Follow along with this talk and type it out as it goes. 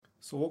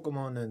So welcome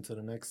on into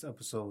the next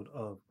episode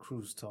of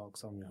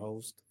CruzTalks. I'm your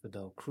host,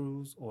 Fidel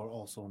Cruz, or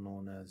also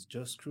known as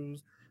Just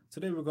Cruz.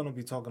 Today we're going to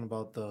be talking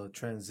about the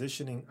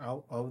transitioning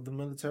out of the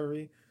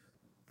military.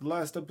 The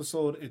last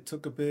episode, it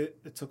took a bit,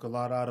 it took a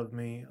lot out of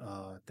me.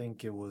 I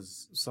think it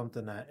was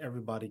something that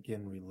everybody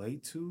can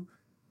relate to.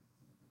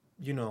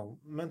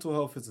 Mental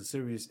health is a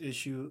serious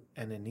issue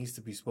and it needs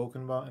to be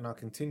spoken about, and I'll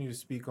continue to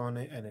speak on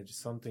it, and it's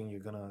something you're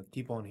going to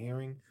keep on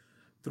hearing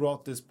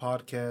throughout this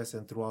podcast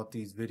and throughout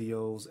these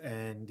videos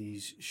and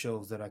these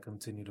shows that I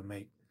continue to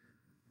make.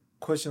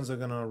 Questions are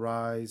going to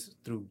arise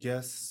through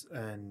guests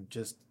and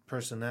just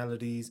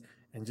personalities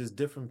and just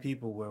different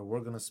people where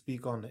we're going to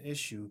speak on the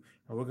issue,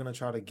 and we're going to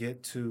try to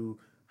get to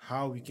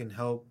how we can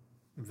help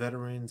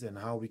veterans and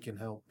how we can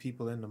help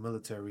people in the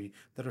military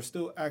that are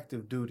still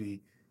active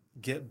duty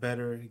get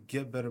better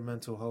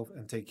mental health,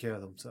 and take care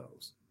of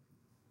themselves.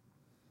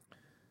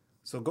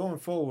 So going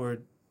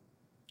forward,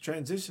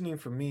 transitioning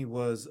for me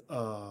was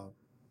a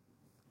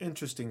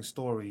interesting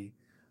story,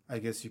 I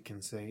guess you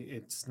can say.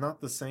 It's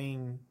not the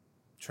same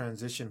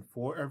transition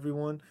for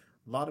everyone.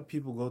 A lot of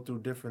people go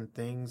through different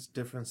things,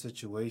 different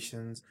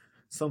situations.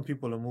 Some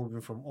people are moving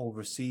from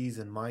overseas,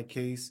 in my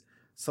case.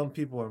 Some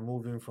people are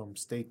moving from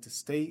state to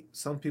state.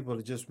 Some people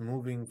are just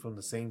moving from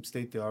the same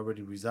state they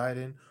already reside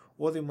in,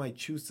 or they might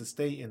choose to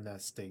stay in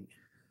that state.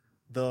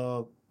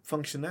 The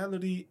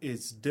functionality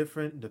is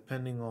different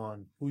depending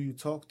on who you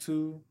talk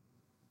to,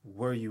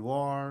 where you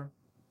are,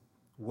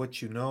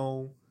 what you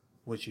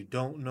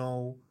don't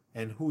know,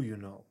 and who you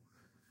know.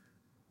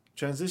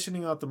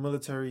 Transitioning out the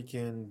military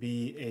can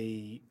be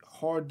a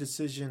hard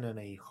decision and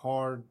a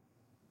hard,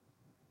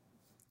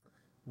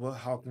 well,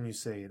 how can you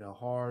say it? A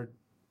hard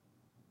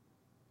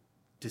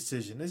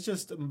decision. It's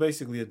just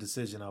basically a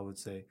decision, I would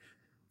say,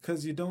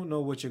 because you don't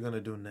know what you're going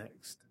to do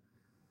next.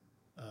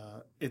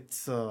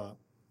 It's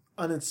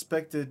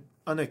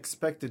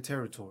unexpected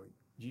territory.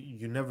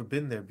 You've never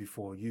been there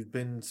before. You've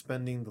been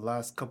spending the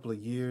last couple of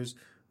years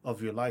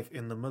of your life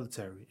in the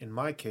military. In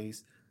my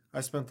case,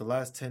 I spent the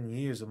last 10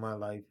 years of my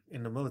life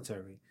in the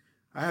military.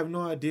 I have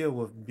no idea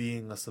what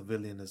being a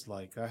civilian is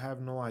like. I have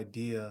no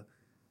idea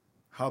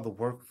how the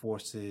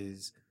workforce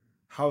is,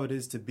 how it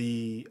is to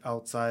be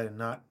outside and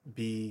not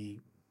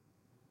be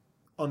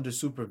under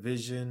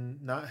supervision,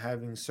 not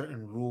having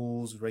certain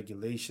rules,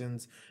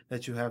 regulations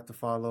that you have to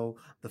follow.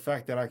 The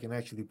fact that I can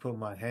actually put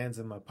my hands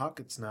in my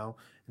pockets now,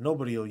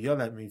 nobody will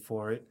yell at me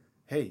for it.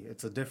 Hey,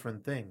 it's a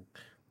different thing.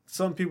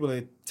 Some people,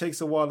 it takes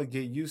a while to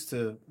get used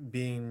to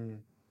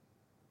being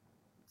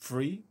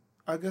free,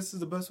 I guess is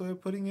the best way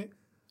of putting it.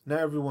 Not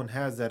everyone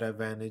has that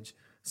advantage.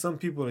 Some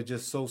people are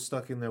just so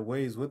stuck in their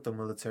ways with the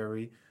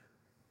military.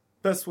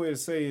 Best way to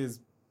say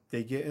is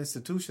they get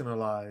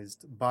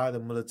institutionalized by the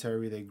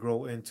military, they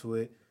grow into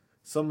it.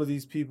 Some of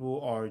these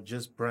people are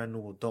just brand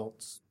new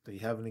adults. They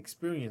haven't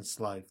experienced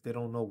life, they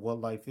don't know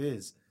what life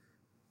is.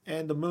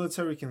 And the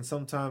military can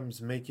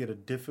sometimes make it a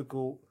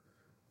difficult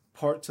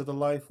part to the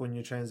life when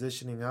you're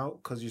transitioning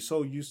out because you're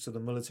so used to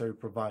the military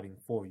providing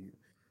for you.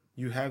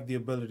 You have the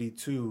ability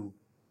to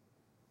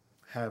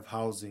have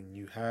housing,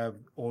 you have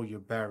all your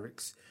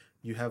barracks,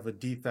 you have a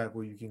DFAC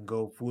where you can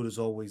go. Food is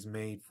always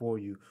made for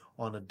you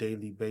on a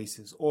daily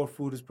basis, or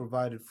food is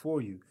provided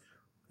for you.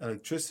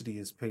 Electricity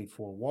is paid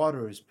for,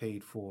 water is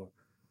paid for.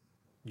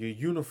 Your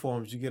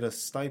uniforms, you get a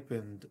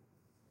stipend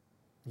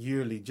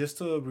yearly just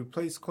to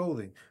replace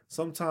clothing.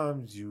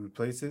 Sometimes you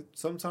replace it,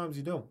 sometimes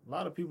you don't. A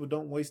lot of people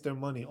don't waste their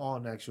money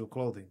on actual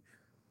clothing.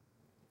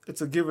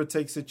 It's a give or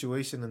take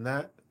situation in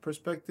that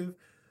perspective,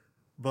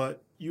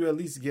 but you at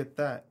least get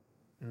that.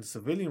 In the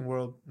civilian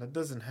world, that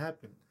doesn't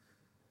happen.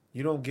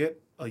 You don't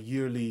get a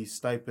yearly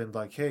stipend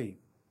like, hey,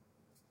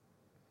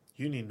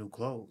 you need new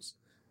clothes.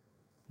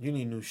 You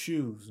need new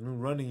shoes, new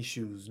running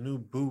shoes, new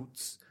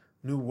boots,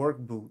 new work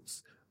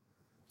boots.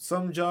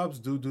 Some jobs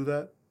do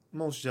that.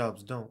 Most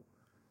jobs don't.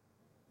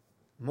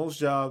 Most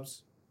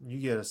jobs, you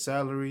get a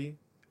salary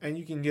and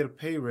you can get a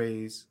pay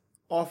raise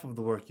off of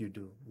the work you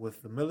do.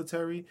 With the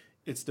military,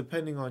 it's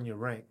depending on your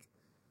rank.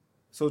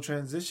 So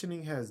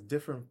transitioning has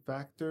different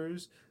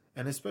factors,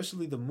 and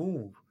especially the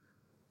move.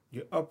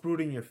 You're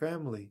uprooting your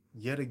family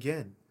yet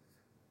again.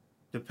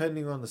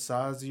 Depending on the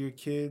size of your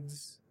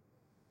kids,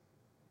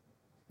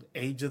 the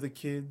age of the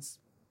kids,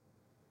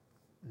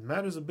 it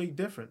matters a big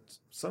difference.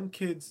 Some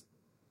kids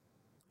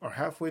are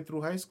halfway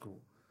through high school.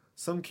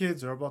 Some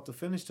kids are about to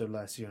finish their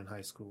last year in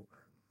high school.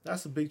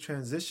 That's a big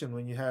transition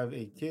when you have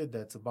a kid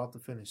that's about to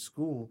finish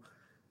school,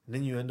 and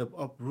then you end up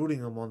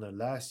uprooting them on their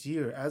last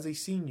year as a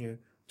senior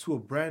to a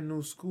brand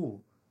new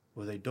school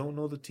where they don't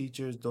know the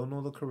teachers, don't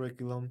know the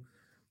curriculum,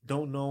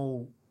 don't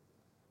know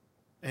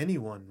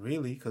anyone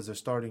really because they're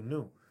starting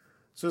new.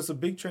 So it's a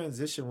big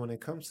transition when it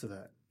comes to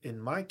that. In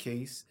my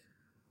case,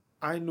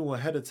 I knew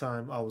ahead of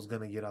time I was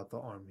gonna get out the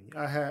army.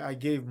 I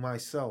gave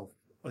myself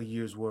a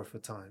year's worth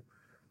of time.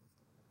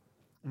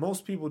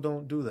 Most people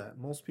don't do that.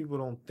 Most people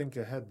don't think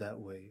ahead that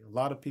way. A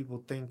lot of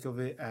people think of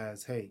it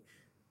as, hey,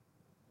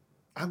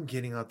 I'm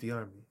getting out the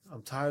army.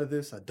 I'm tired of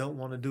this. I don't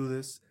want to do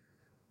this.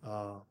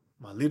 Uh,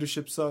 my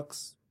leadership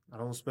sucks. I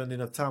don't spend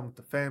enough time with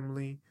the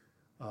family.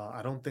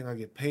 I don't think I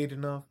get paid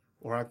enough,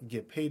 or I could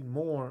get paid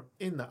more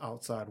in the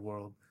outside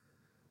world.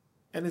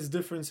 And it's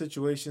different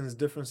situations,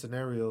 different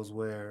scenarios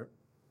where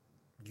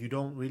you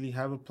don't really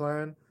have a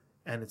plan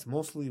and it's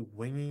mostly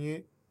winging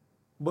it.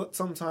 But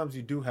sometimes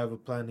you do have a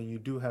plan and you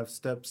do have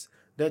steps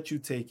that you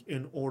take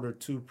in order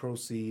to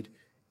proceed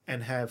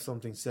and have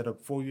something set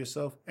up for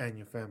yourself and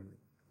your family.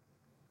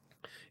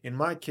 In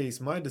my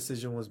case, my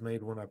decision was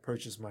made when I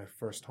purchased my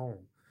first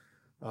home.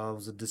 It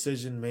was a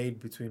decision made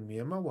between me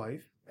and my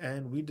wife,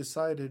 and we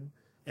decided,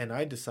 and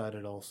I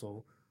decided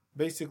also,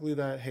 basically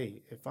that,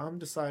 hey, if I'm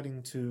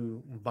deciding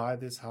to buy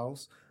this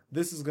house,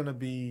 this is going to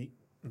be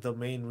the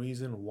main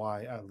reason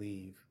why I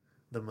leave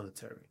the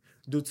military.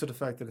 Due to the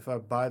fact that if I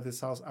buy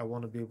this house, I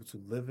want to be able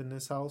to live in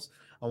this house.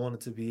 I want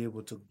to be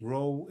able to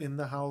grow in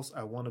the house.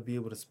 I want to be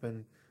able to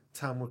spend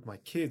time with my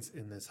kids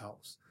in this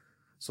house.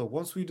 So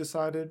once we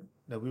decided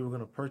that we were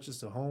going to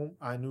purchase a home,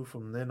 I knew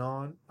from then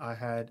on I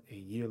had a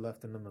year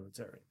left in the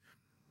military.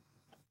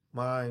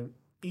 My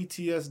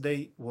ETS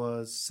date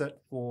was set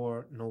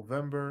for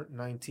November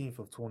 19th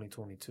of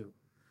 2022.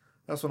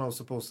 That's when I was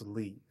supposed to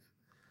leave.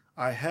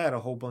 I had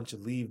a whole bunch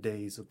of leave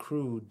days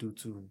accrued due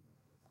to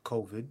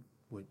COVID,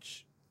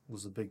 which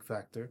was a big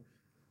factor.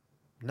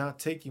 Not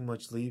taking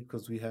much leave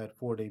because we had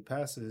 4-day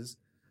passes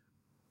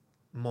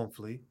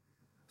monthly.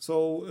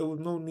 So it was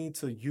no need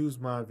to use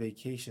my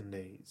vacation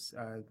days.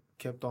 I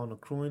kept on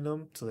accruing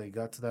them till they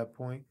got to that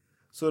point.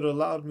 So it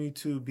allowed me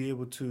to be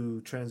able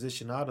to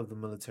transition out of the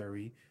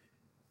military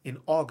in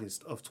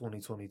August of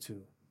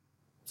 2022,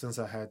 since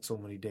I had so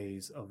many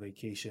days of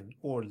vacation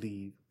or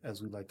leave,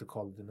 as we like to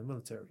call it in the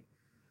military.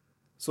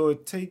 So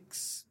it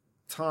takes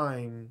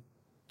time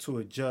to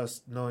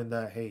adjust, knowing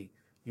that, hey,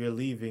 you're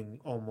leaving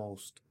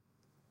almost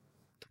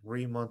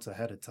 3 months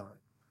ahead of time.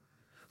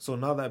 So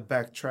now that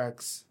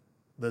backtracks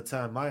the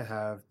time I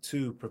have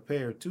to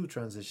prepare to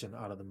transition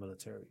out of the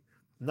military.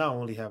 Now I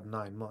only have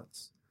 9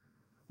 months.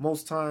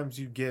 Most times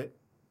you get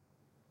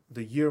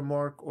the year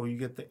mark or you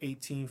get the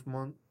 18th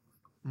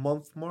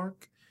month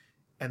mark,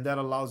 and that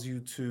allows you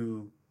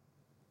to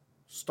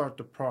start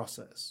the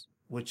process,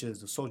 which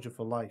is the Soldier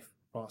for Life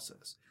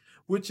process,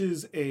 which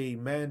is a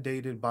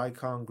mandated by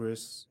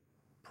Congress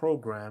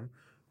program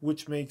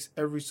which makes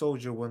every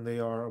soldier, when they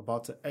are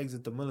about to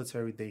exit the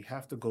military, they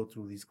have to go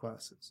through these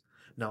classes.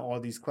 Now, are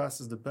these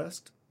classes the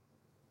best?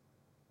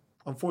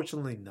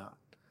 Unfortunately, not.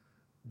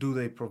 Do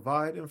they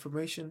provide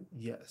information?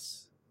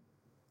 Yes.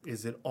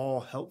 Is it all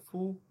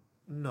helpful?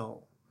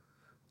 No.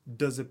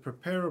 Does it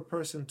prepare a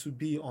person to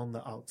be on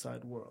the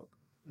outside world?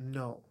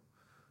 No.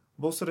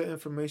 Most of the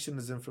information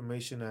is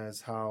information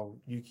as how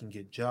you can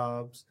get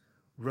jobs,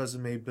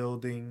 resume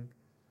building,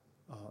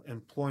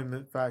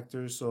 employment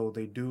factors. So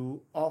they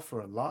do offer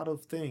a lot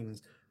of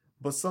things,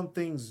 but some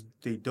things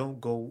they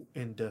don't go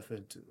in depth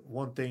into.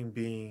 One thing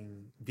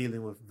being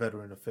dealing with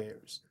veteran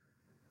affairs.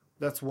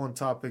 That's one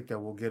topic that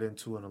we'll get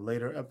into in a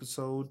later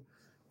episode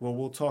where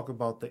we'll talk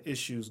about the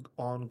issues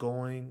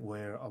ongoing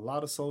where a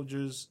lot of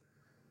soldiers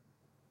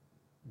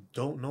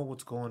don't know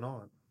what's going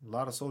on. A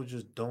lot of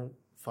soldiers don't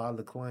file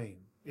a claim.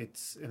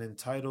 It's an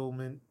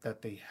entitlement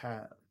that they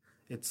have.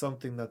 It's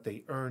something that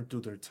they earn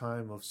through their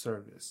time of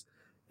service.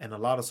 And a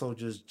lot of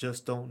soldiers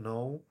just don't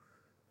know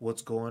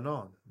what's going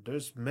on.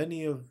 There's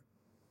many of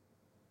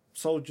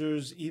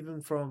soldiers,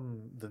 even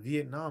from the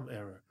Vietnam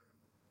era,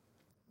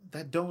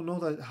 that don't know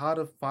that how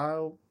to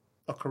file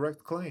a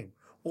correct claim.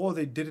 Or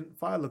they didn't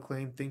file a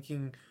claim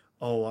thinking,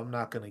 oh, I'm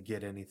not going to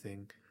get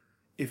anything.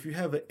 If you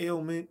have an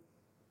ailment,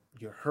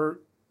 you're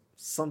hurt,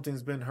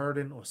 something's been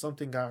hurting, or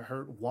something got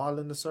hurt while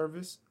in the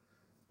service,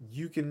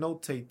 you can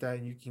notate that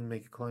and you can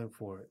make a claim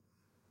for it.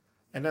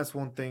 And that's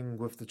one thing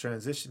with the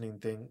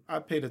transitioning thing. I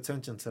paid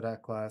attention to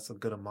that class a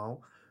good amount,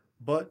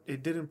 but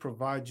it didn't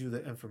provide you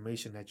the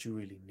information that you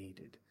really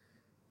needed.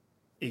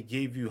 It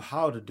gave you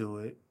how to do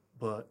it,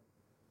 but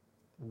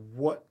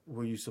what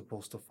were you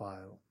supposed to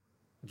file?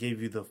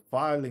 Gave you the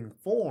filing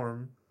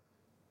form,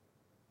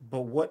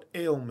 but what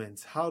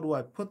ailments? How do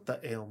I put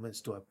the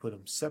ailments? Do I put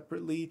them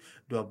separately?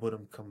 Do I put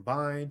them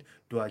combined?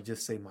 Do I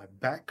just say my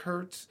back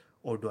hurts?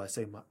 Or do I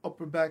say my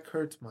upper back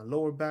hurts, my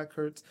lower back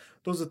hurts?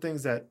 Those are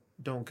things that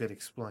don't get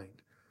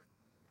explained.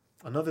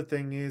 Another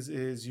thing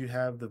is you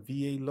have the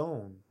VA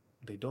loan.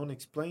 They don't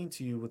explain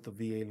to you with the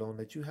VA loan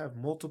that you have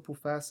multiple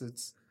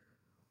facets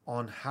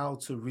on how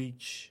to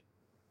reach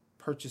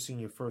purchasing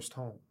your first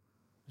home.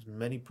 There's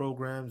many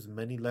programs,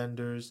 many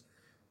lenders.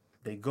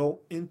 They go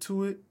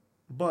into it,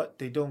 but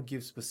they don't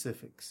give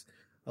specifics.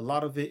 A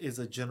lot of it is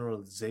a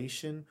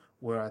generalization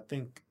where I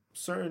think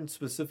certain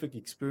specific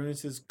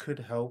experiences could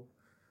help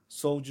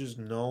soldiers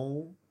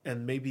know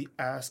and maybe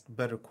ask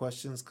better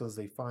questions because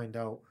they find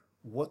out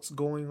what's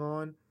going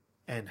on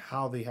and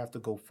how they have to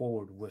go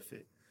forward with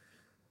it.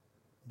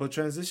 But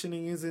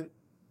transitioning isn't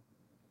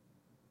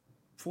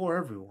for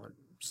everyone.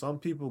 Some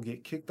people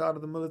get kicked out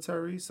of the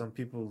military, some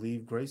people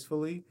leave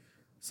gracefully,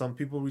 some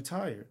people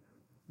retire.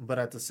 But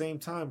at the same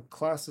time,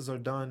 classes are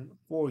done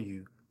for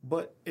you.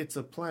 But it's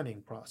a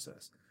planning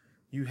process.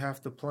 You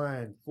have to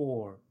plan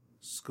for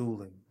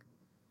schooling,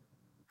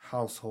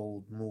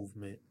 household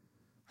movement,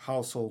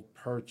 household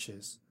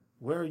purchase.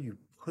 Where are you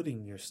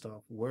putting your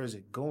stuff? Where is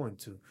it going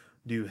to?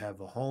 Do you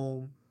have a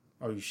home?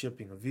 Are you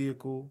shipping a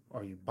vehicle?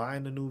 Are you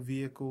buying a new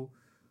vehicle?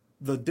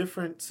 The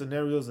different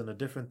scenarios and the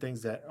different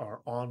things that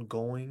are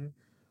ongoing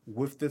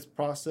with this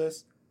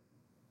process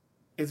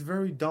is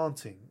very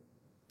daunting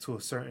to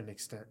a certain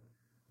extent,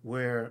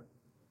 where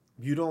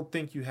you don't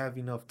think you have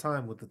enough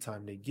time with the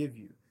time they give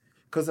you.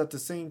 Because at the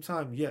same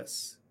time,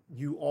 yes,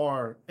 you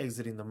are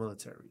exiting the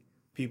military.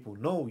 People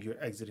know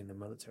you're exiting the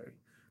military.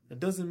 It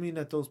doesn't mean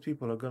that those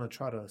people are going to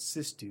try to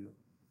assist you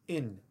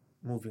in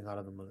moving out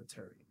of the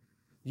military.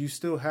 You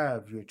still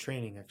have your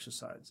training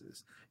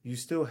exercises. You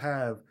still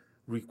have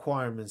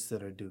requirements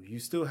that are due. You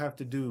still have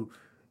to do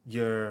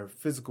your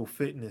physical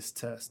fitness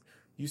test.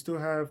 You still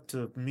have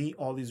to meet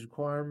all these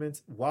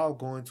requirements while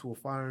going to a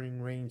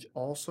firing range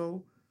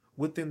also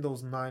within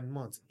those 9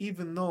 months,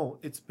 even though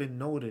it's been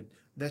noted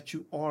that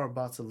you are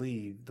about to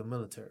leave the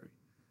military.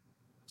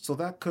 So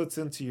that cuts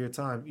into your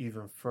time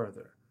even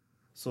further.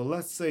 So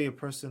let's say a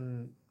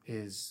person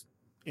is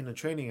in a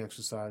training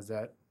exercise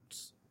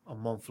that's a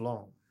month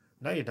long.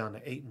 Now you're down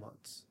to 8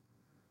 months.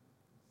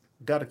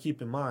 Got to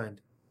keep in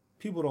mind,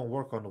 people don't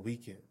work on the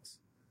weekends.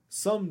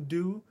 Some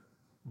do,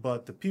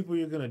 but the people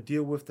you're going to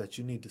deal with that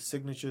you need the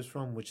signatures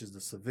from, which is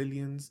the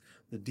civilians,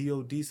 the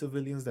DOD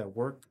civilians that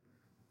work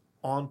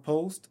on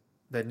post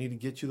that need to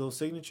get you those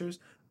signatures,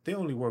 they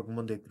only work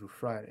Monday through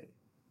Friday.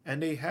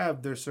 And they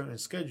have their certain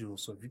schedule.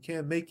 So if you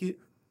can't make it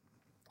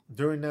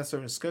during that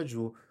certain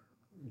schedule,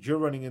 you're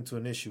running into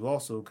an issue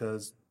also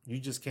because you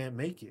just can't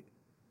make it.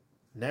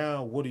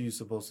 Now, what are you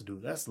supposed to do?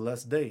 That's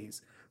less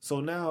days. So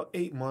now,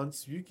 8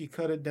 months, you can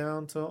cut it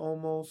down to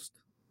almost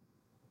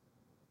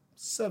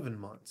 7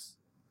 months.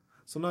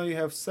 So now you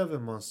have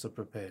 7 months to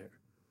prepare.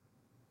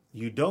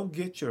 You don't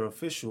get your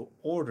official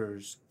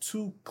orders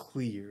to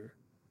clear,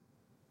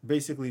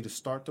 basically to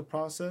start the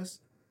process,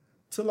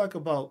 to like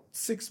about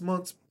 6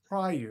 months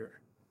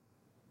prior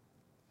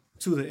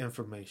to the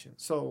information.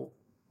 So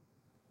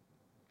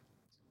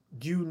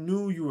you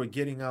knew you were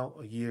getting out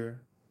a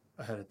year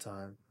ahead of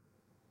time.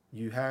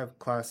 You have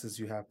classes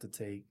you have to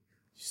take.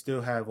 You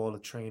still have all the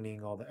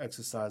training, all the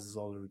exercises,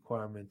 all the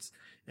requirements,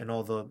 and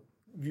all the.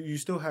 You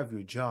still have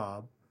your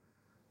job.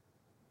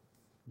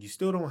 You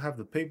still don't have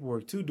the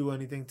paperwork to do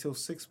anything till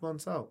 6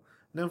 months out.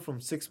 Then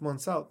from 6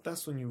 months out,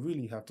 that's when you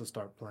really have to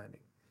start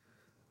planning.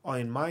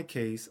 In my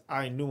case,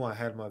 I knew I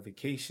had my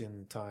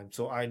vacation time,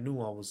 so I knew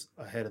I was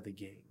ahead of the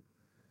game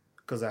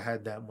because I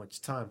had that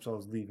much time, so I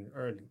was leaving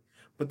early.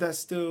 But that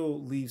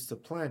still leaves to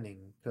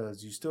planning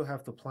because you still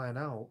have to plan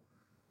out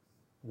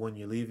when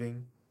you're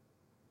leaving,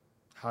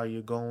 how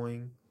you're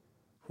going,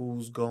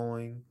 who's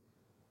going,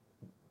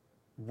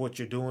 what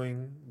you're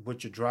doing,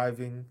 what you're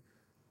driving.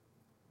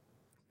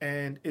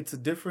 And it's a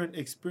different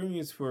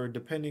experience for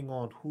depending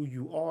on who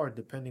you are,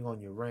 depending on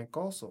your rank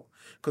also.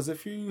 Because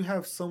if you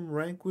have some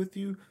rank with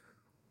you,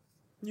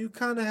 you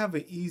kind of have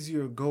an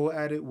easier go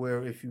at it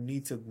where if you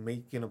need to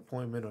make an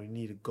appointment or you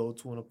need to go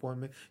to an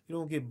appointment, you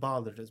don't get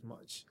bothered as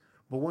much.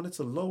 But when it's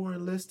a lower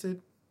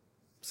enlisted,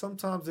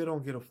 sometimes they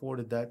don't get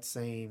afforded that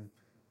same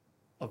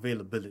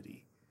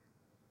availability.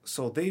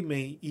 So they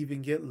may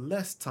even get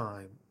less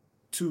time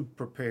to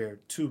prepare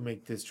to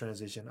make this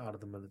transition out of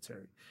the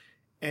military.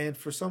 And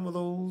for some of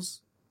those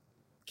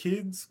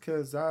kids,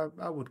 because I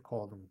would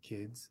call them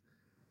kids,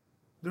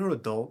 they're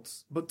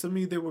adults, but to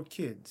me, they were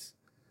kids.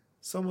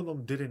 Some of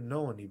them didn't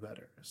know any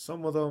better.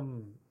 Some of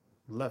them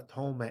left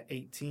home at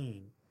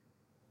 18,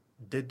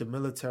 did the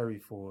military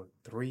for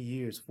 3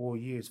 years, 4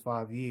 years,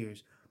 5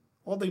 years.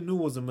 All they knew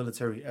was the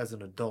military as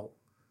an adult.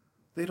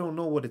 They don't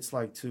know what it's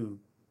like to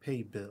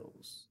pay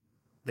bills.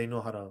 They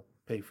know how to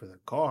pay for their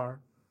car,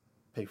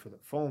 pay for their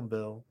phone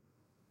bill.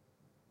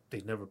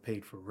 They never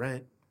paid for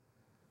rent,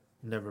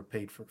 never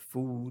paid for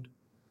food,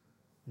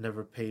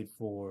 never paid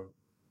for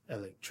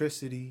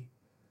electricity.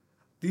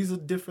 These are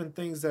different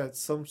things that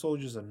some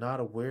soldiers are not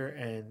aware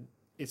and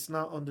it's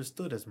not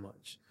understood as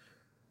much.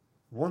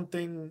 One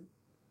thing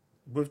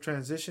with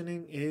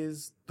transitioning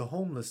is the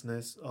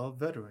homelessness of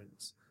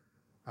veterans.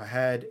 I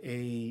had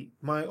a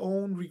my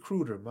own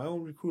recruiter. My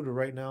own recruiter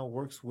right now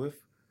works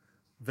with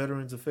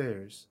Veterans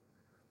Affairs.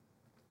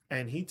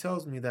 And he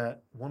tells me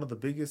that one of the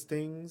biggest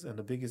things and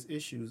the biggest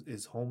issues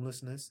is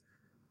homelessness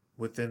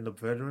within the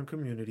veteran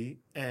community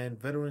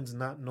and veterans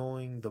not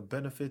knowing the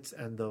benefits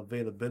and the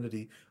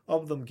availability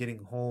of them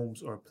getting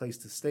homes or a place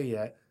to stay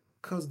at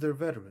because they're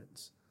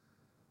veterans.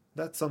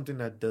 That's something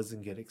that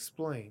doesn't get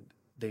explained.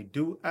 They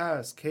do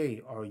ask,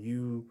 hey, are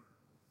you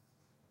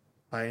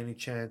by any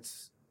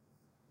chance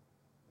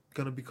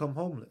going to become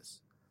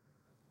homeless?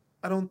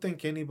 I don't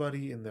think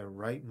anybody in their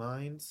right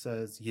mind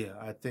says, yeah,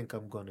 I think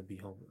I'm going to be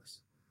homeless.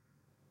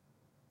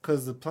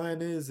 Because the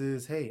plan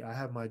is, hey, I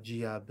have my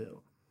GI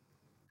Bill.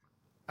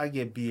 I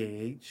get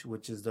BAH,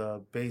 which is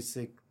the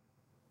basic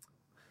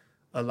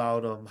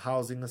allowed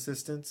housing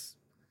assistance.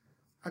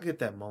 I get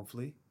that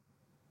monthly.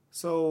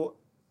 So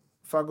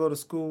if I go to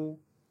school,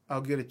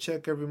 I'll get a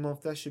check every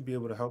month. That should be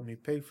able to help me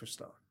pay for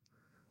stuff.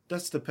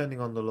 That's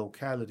depending on the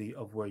locality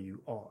of where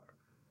you are.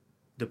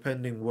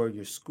 depending where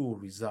your school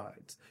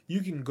resides.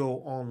 You can go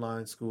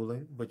online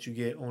schooling, but you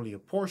get only a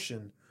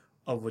portion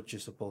of what you're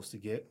supposed to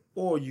get,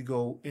 or you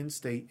go in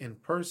state in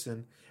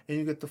person and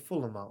you get the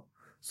full amount.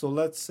 So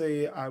let's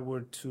say I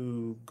were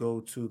to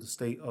go to the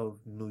state of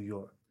New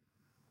York.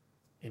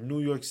 In New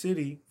York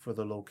City, for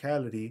the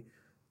locality,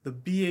 the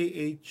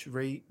BAH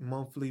rate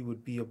monthly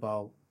would be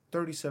about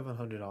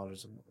 $3,700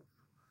 a month.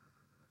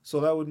 So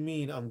that would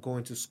mean I'm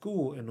going to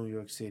school in New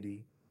York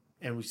City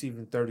and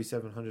receiving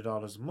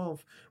 $3,700 a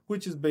month,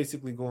 which is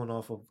basically going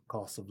off of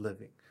cost of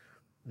living.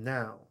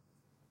 Now,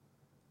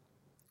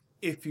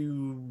 if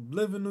you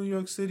live in New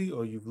York City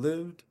or you've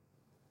lived,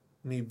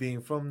 me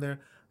being from there,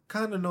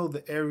 kind of know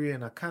the area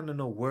and I kind of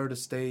know where to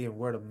stay and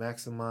where to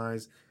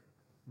maximize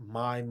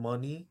my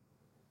money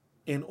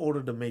in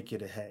order to make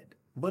it ahead.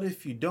 But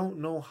if you don't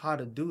know how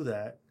to do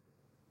that,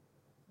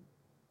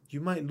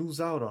 you might lose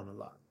out on a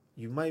lot.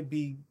 You might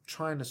be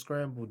trying to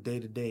scramble day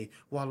to day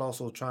while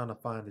also trying to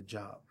find a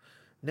job.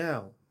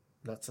 Now,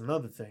 that's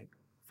another thing,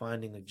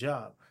 finding a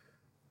job.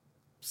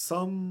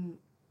 Some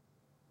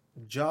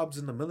jobs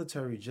in the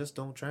military just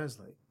don't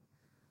translate.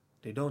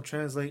 They don't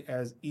translate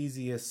as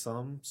easy as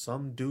some.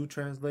 Some do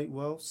translate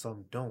well,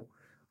 some don't.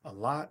 A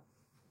lot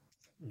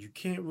you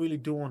can't really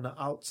do on the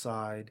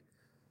outside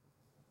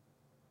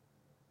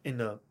in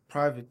the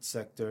private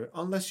sector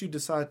unless you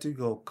decide to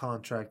go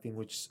contracting,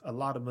 which a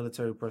lot of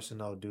military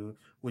personnel do,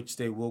 which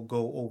they will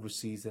go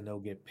overseas and they'll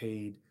get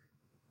paid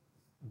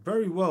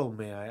very well,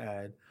 may I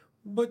add.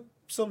 But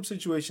some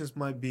situations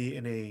might be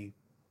in a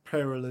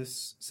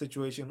perilous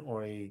situation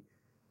or a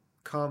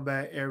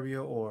combat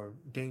area or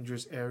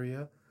dangerous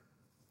area,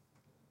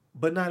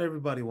 but not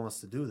everybody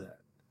wants to do that.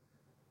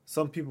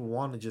 Some people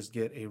want to just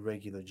get a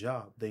regular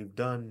job. They've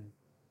done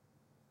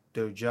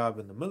their job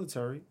in the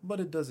military, but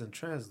it doesn't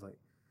translate.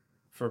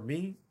 For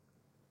me,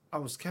 I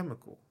was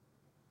chemical.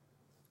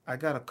 I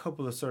got a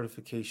couple of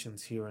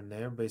certifications here and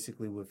there,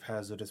 basically with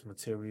hazardous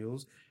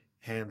materials,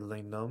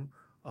 handling them,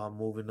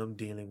 moving them,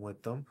 dealing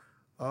with them.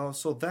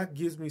 So that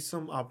gives me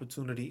some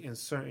opportunity in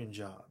certain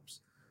jobs.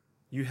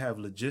 You have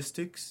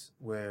logistics,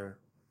 where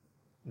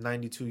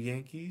 92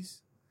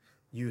 Yankees,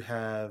 you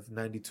have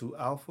 92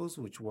 Alphas,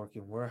 which work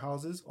in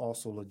warehouses,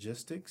 also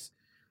logistics.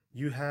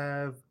 You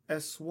have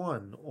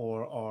S1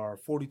 or our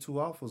 42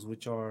 Alphas,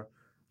 which are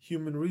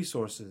human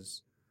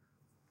resources,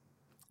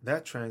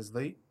 that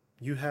translate.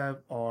 You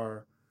have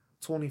our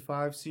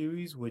 25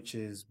 series, which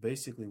is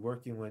basically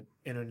working with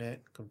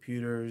internet,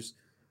 computers,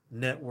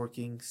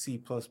 networking,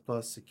 C++,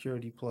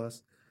 security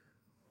plus,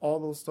 all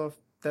those stuff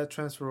that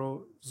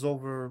transfers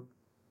over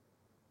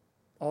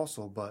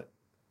also. But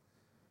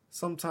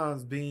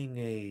sometimes being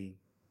a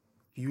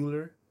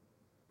fueler,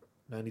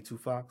 92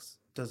 Fox,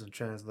 doesn't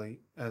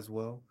translate as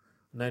well.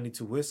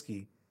 92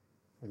 Whiskey,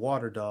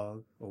 water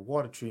dog or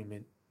water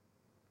treatment,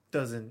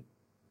 doesn't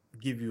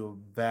give you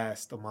a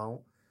vast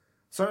amount.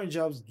 Certain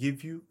jobs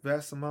give you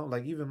vast amount,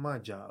 like even my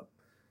job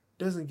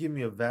doesn't give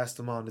me a vast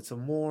amount. It's a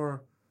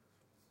more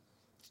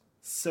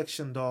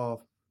sectioned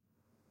off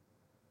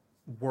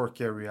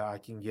work area I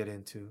can get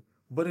into,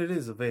 but it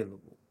is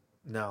available.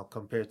 Now,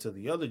 compared to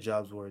the other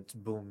jobs where it's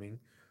booming,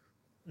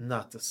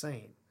 not the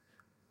same.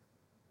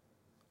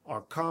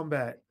 Our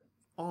combat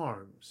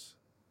arms,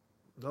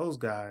 those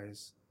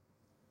guys,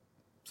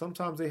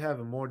 sometimes they have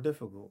it more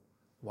difficult.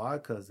 Why?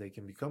 Because they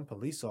can become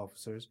police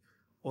officers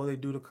or they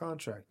do the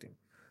contracting.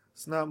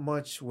 It's not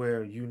much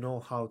where you know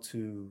how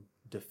to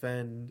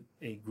defend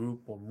a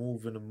group or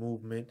move in a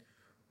movement,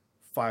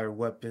 fire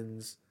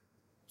weapons.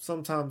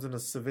 Sometimes in the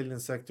civilian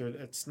sector,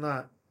 it's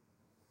not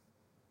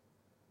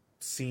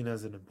seen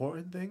as an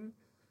important thing,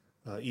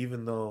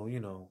 even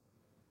though,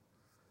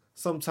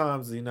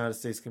 sometimes the United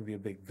States can be a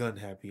bit gun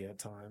happy at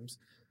times,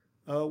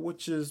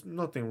 which is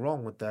nothing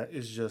wrong with that.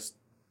 It's just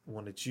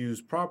when it's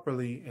used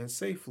properly and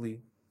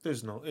safely,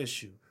 there's no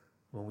issue.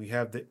 When we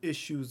have the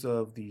issues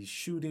of these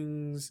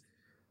shootings,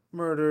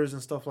 murders,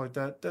 and stuff like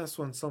that, that's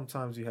when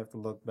sometimes you have to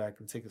look back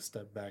and take a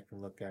step back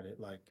and look at it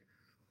like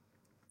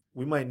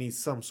we might need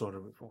some sort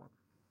of reform.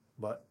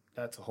 But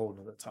that's a whole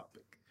nother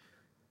topic.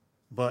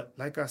 But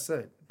like I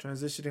said,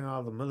 transitioning out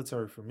of the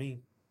military for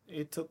me,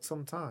 it took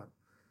some time.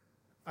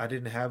 I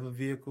didn't have a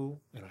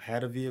vehicle, and I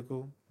had a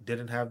vehicle,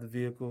 didn't have the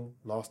vehicle,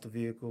 lost the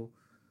vehicle,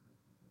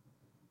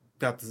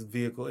 got the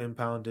vehicle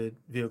impounded,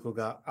 vehicle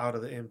got out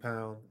of the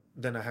impound,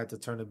 then I had to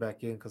turn it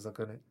back in because I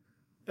couldn't.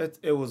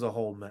 It was a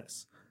whole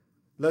mess.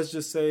 Let's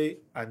just say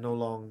I no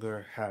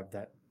longer have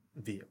that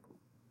vehicle.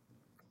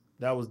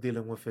 That was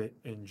dealing with it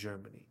in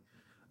Germany.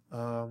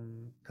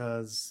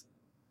 Because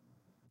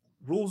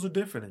rules are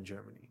different in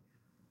Germany.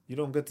 You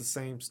don't get the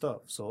same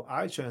stuff. So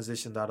I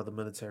transitioned out of the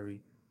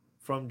military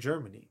from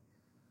Germany.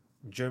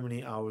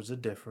 Germany hours are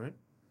different.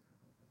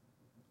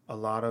 A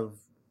lot of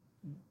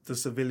the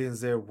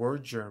civilians there were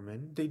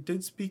German. They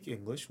did speak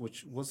English,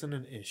 which wasn't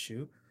an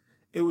issue.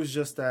 It was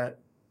just that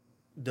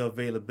the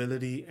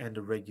availability and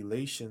the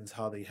regulations,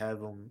 how they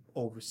have them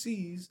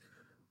overseas,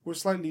 were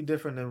slightly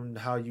different than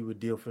how you would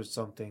deal for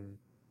something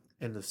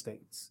in the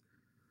States.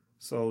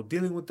 So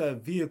dealing with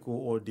that vehicle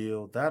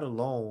ordeal, that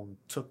alone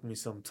took me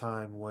some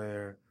time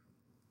where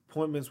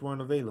appointments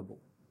weren't available.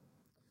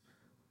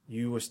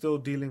 You were still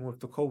dealing with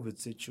the COVID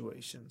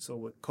situation. So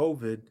with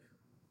COVID,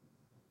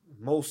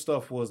 most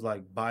stuff was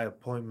like by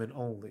appointment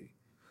only.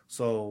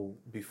 So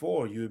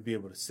before you would be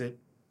able to sit,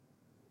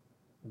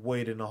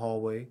 wait in the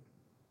hallway.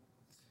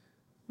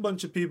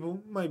 Bunch of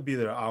people might be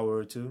there an hour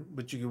or two,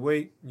 but you can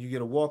wait. You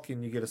get a walk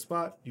in, you get a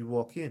spot, you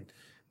walk in.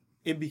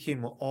 It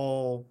became an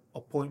all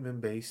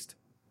appointment based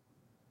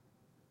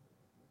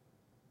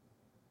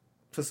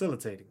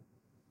facilitating.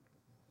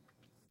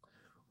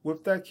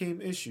 With that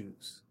came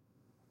issues.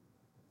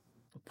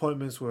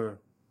 Appointments were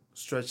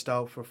stretched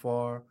out for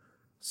far.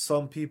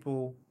 Some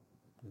people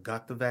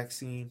got the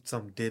vaccine,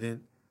 some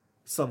didn't.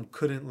 Some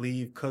couldn't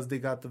leave because they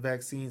got the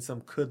vaccine,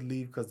 some could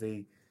leave because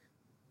they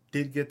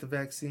did get the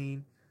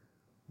vaccine.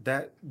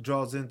 That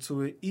draws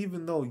into it.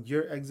 Even though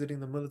you're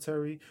exiting the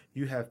military,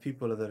 you have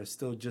people that are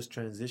still just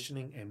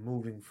transitioning and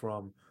moving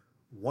from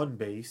one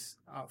base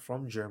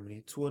from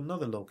Germany to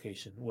another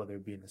location, whether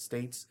it be in the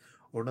States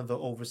or another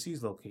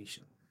overseas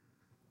location.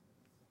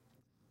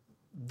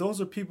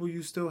 Those are people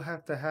you still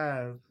have to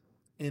have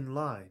in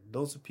line.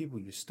 Those are people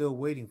you're still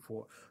waiting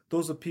for.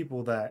 Those are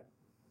people that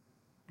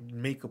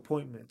make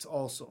appointments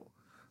also.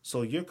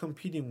 So you're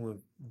competing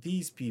with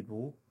these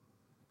people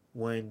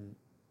when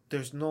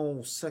there's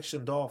no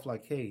sectioned off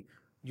like, hey,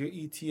 you're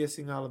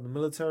ETSing out of the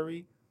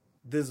military,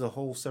 there's a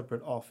whole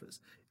separate office.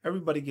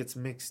 Everybody gets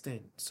mixed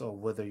in. So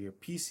whether you're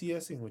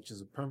PCSing, which is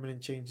a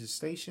permanent change of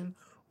station,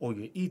 or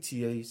you're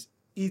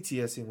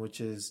ETSing, which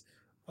is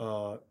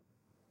uh,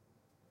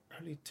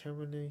 early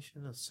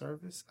termination of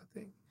service, I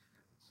think.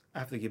 I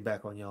have to get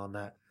back on y'all on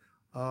that.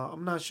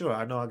 I'm not sure.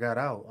 I know I got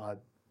out. I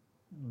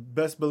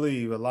best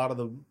believe a lot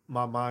of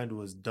my mind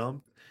was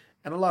dumped,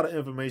 and a lot of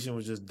information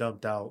was just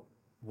dumped out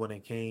when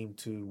it came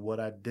to what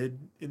I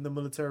did in the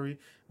military,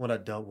 what I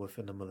dealt with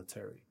in the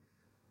military.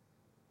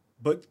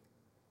 But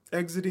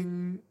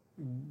exiting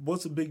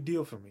was a big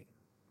deal for me.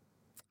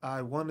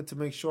 I wanted to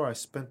make sure I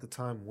spent the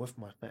time with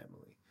my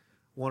family.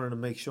 Wanted to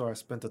make sure I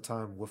spent the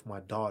time with my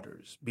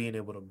daughters, being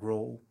able to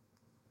grow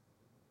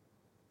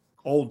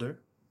older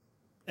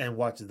and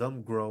watch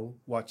them grow,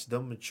 watch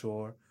them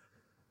mature,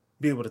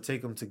 be able to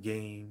take them to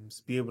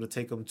games, be able to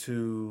take them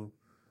to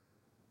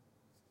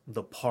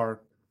the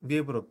park, be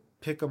able to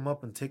pick them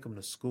up and take them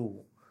to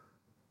school.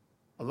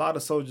 A lot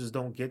of soldiers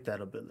don't get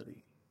that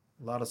ability.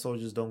 A lot of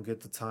soldiers don't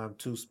get the time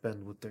to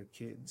spend with their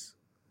kids.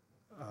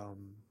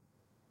 Um,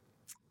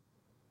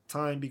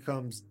 Time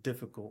becomes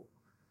difficult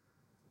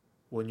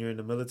when you're in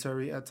the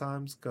military at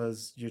times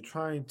because you're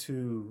trying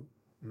to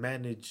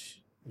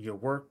manage your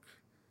work,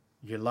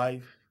 your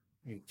life,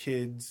 your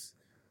kids,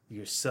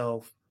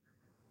 yourself.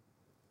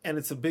 And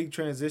it's a big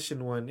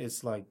transition when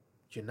it's like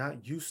you're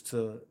not used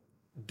to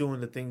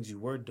doing the things you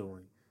were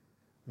doing.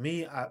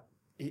 Me,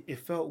 it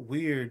felt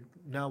weird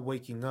now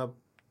waking up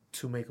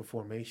to make a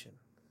formation.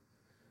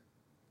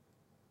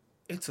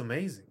 It's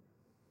amazing.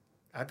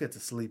 I get to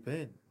sleep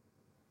in.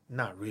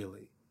 Not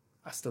really.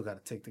 I still got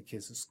to take the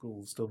kids to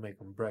school, still make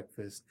them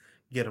breakfast,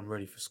 get them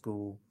ready for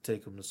school,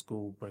 take them to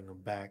school, bring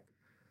them back.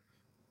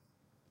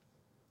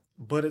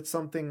 But it's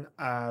something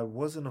I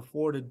wasn't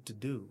afforded to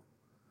do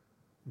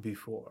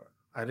before.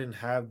 I didn't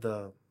have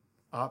the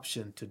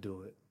option to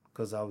do it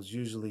because I was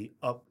usually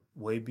up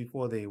way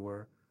before they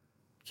were,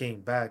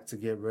 came back to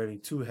get ready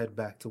to head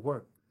back to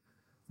work.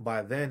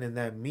 By then, in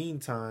that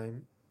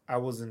meantime, I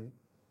wasn't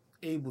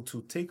able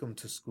to take them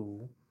to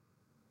school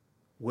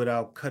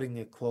without cutting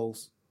it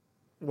close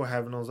or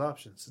having those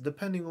options,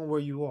 depending on where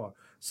you are.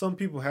 Some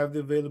people have the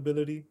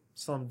availability,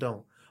 some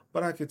don't.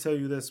 But I can tell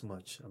you this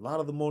much a lot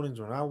of the mornings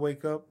when I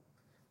wake up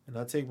and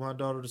I take my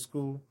daughter to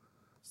school,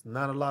 it's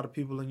not a lot of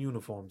people in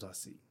uniforms I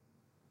see,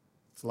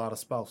 it's a lot of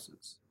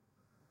spouses.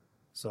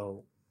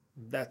 So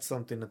that's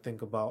something to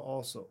think about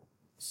also.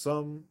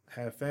 Some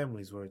have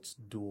families where it's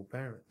dual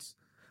parents,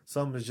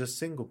 some is just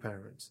single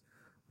parents.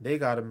 They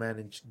got to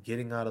manage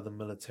getting out of the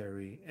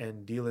military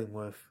and dealing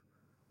with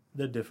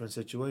their different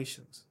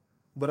situations.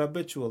 But I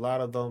bet you a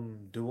lot of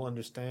them do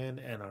understand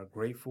and are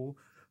grateful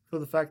for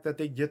the fact that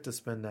they get to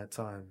spend that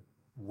time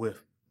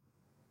with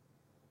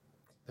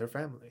their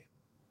family.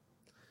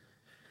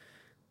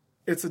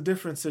 It's a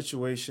different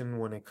situation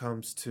when it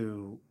comes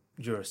to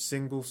you're a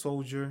single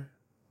soldier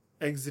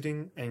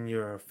exiting and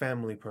you're a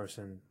family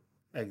person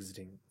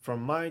exiting.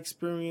 From my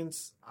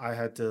experience, I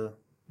had to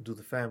do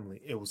the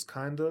family. It was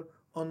kind of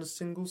on the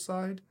single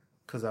side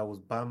because I was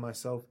by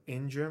myself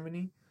in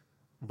Germany,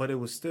 but it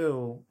was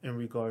still in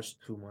regards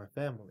to my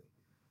family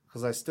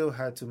because I still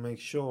had to make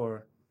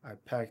sure I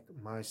packed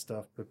my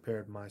stuff,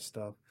 prepared my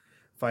stuff.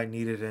 If I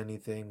needed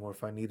anything or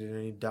if I needed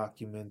any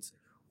documents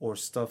or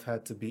stuff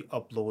had to be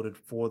uploaded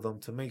for them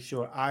to make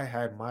sure I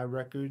had my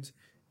records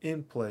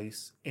in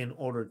place in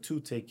order to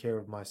take care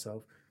of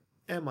myself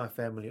and my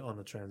family on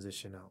the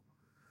transition out.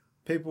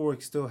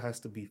 Paperwork still has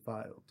to be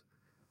filed,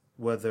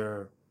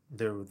 whether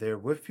they're there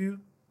with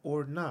you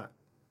or not.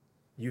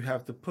 You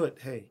have to put,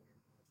 hey,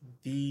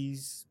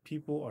 these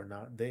people are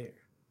not there.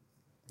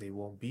 They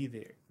won't be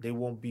there. They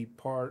won't be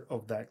part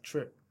of that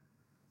trip.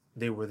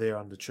 They were there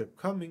on the trip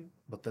coming,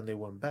 but then they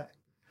went back.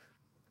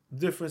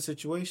 Different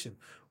situation.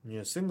 When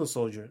you're a single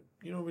soldier,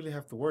 you don't really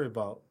have to worry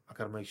about, I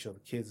gotta make sure the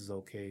kids is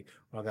okay,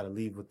 or I gotta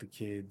leave with the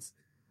kids.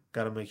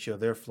 Gotta make sure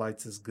their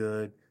flights is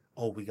good.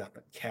 Oh, we got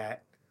the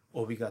cat,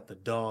 or we got the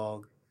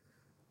dog.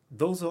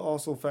 Those are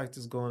also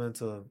factors going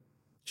into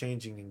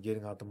changing and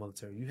getting out the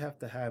military. You have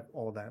to have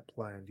all that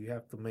planned. You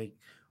have to make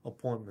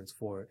appointments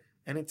for it.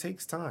 And it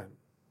takes time.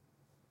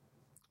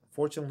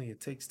 Fortunately, it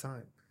takes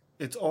time.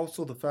 It's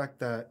also the fact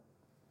that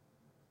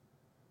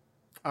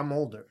I'm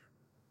older.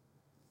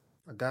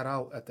 I got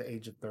out at the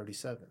age of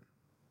 37.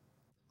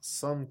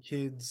 Some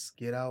kids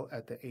get out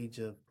at the age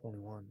of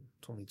 21,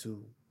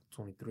 22,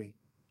 23.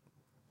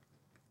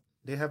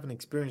 They haven't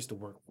experienced the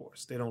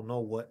workforce. They don't know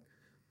what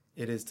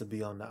it is to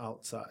be on the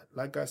outside.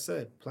 Like I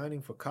said,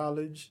 planning for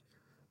college,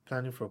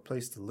 planning for a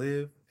place to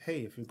live.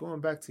 Hey, if you're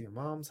going back to your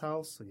mom's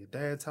house or your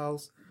dad's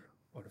house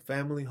or the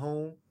family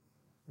home,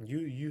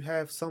 you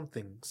have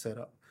something set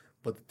up.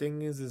 But the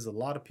thing is a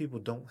lot of people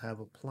don't have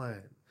a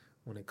plan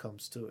when it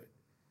comes to it.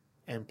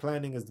 And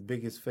planning is the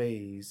biggest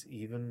phase,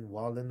 even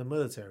while in the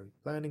military.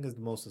 Planning is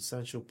the most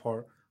essential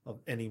part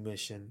of any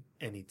mission,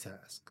 any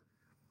task.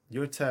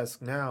 Your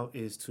task now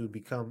is to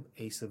become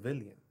a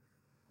civilian.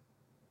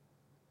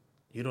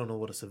 You don't know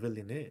what a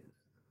civilian is.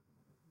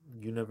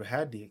 You never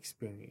had the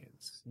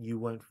experience. You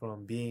went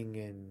from being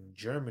in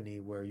Germany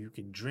where you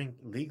can drink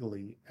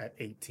legally at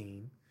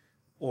 18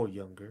 or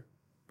younger.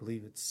 I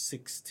believe it's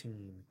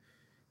 16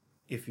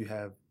 if you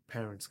have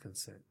parents'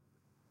 consent.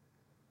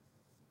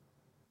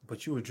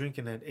 But you were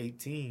drinking at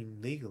 18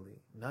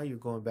 legally. Now you're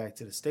going back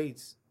to the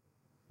States.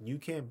 You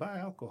can't buy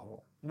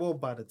alcohol. Well,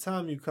 by the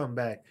time you come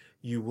back,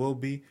 you will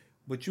be,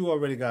 but you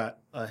already got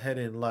ahead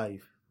in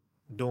life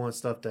doing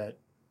stuff that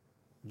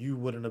you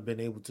wouldn't have been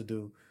able to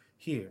do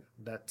here.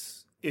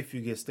 That's if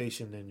you get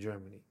stationed in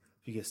Germany.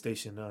 If you get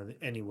stationed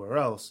anywhere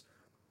else,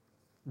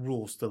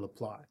 rules still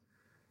apply.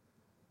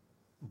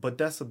 But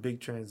that's a big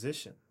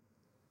transition.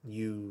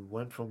 You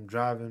went from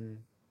driving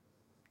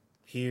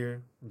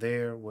here,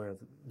 there, where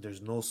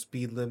there's no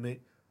speed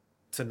limit,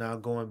 to now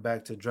going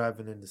back to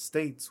driving in the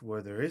States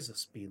where there is a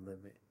speed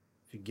limit.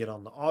 If you get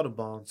on the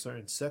Autobahn,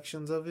 certain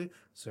sections of it,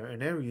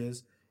 certain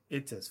areas,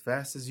 it's as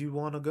fast as you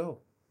want to go.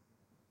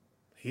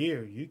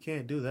 Here, you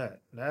can't do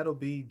that. That'll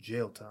be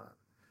jail time.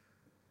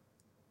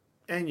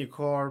 And your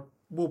car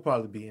will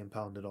probably be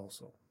impounded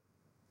also.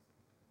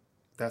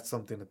 That's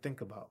something to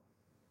think about.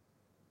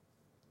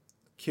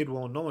 Kid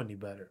won't know any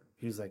better.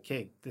 He's like,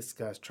 hey, this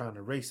guy's trying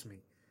to race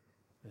me.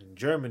 In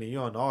Germany,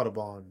 you're on the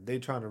Autobahn. They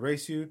trying to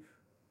race you.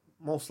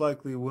 Most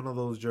likely, one of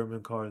those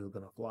German cars is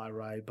gonna fly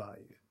right by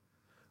you.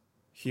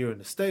 Here in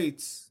the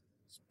States,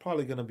 it's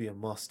probably gonna be a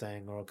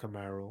Mustang or a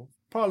Camaro.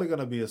 Probably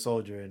gonna be a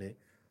soldier in it,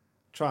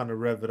 trying to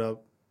rev it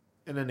up,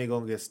 and then they're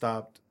gonna get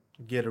stopped,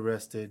 get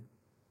arrested,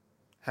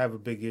 have a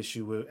big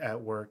issue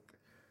at work.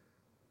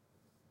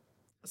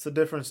 It's a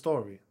different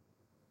story,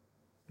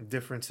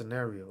 different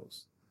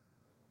scenarios.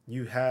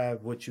 You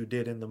have what you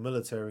did in the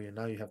military, and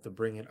now you have to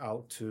bring it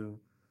out to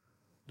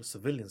the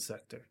civilian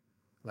sector.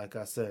 Like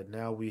I said,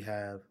 now we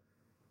have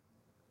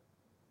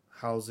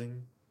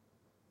housing,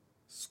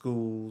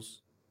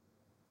 schools,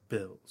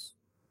 bills.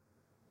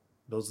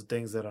 Those are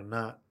things that are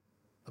not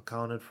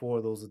accounted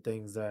for. Those are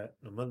things that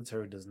the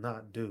military does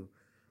not do.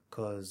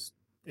 Because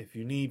if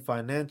you need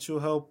financial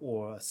help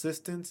or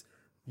assistance,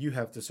 you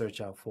have to search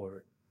out for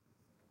it.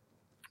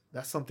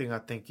 That's something I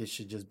think it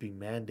should just be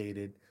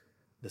mandated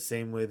the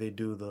same way they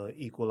do the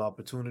equal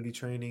opportunity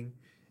training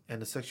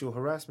and the sexual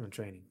harassment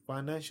training.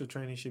 Financial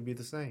training should be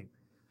the same.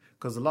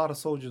 Because a lot of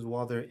soldiers,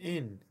 while they're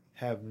in,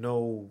 have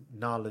no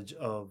knowledge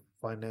of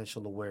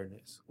financial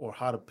awareness or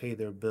how to pay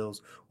their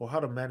bills or how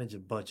to manage a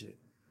budget.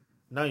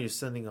 Now you're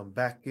sending them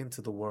back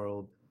into the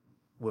world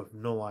with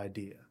no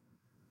idea.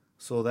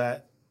 So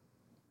that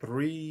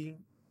 3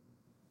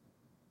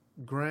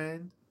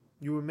 grand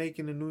you were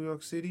making in New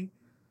York City,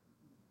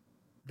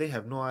 they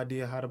have no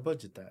idea how to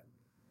budget that.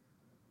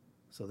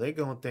 So they're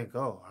going to think,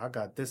 oh, I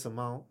got this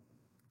amount.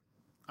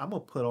 I'm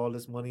going to put all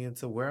this money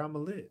into where I'm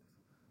going to live.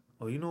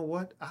 Or you know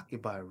what? I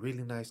could buy a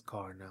really nice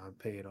car now and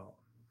pay it off.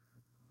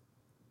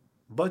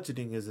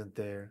 Budgeting isn't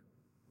there.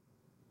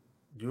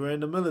 You were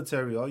in the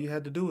military. All you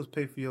had to do was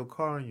pay for your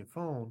car and your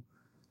phone.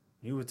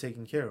 You were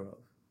taken care of.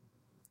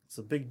 It's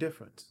a big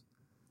difference.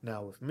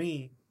 Now, with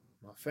me,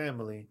 my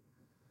family,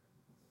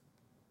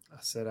 I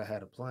said I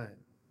had a plan.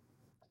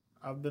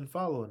 I've been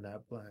following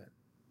that plan.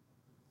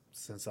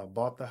 Since I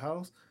bought the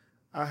house,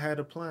 I had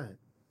a plan.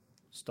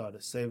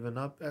 Started saving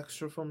up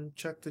extra from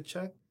check to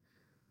check.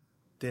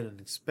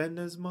 Didn't spend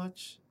as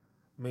much.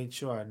 Made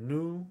sure I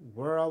knew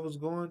where I was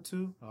going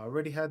to. I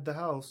already had the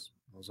house.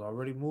 I was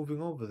already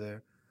moving over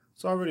there.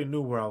 So I already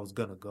knew where I was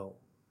going to go.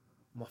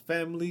 My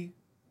family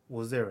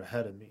was there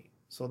ahead of me.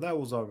 So that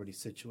was already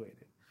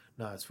situated.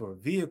 Now, as for a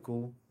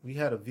vehicle, we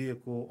had a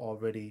vehicle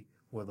already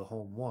where the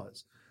home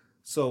was.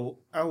 So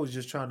I was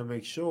just trying to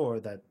make sure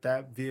that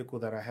that vehicle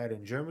that I had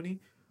in Germany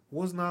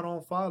was not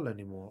on file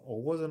anymore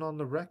or wasn't on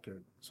the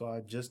record. So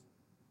I just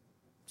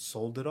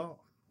sold it off.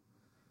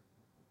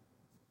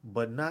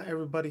 But not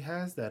everybody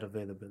has that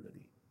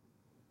availability.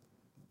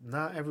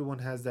 Not everyone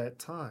has that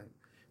time.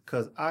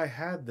 Because I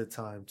had the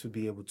time to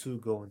be able to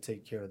go and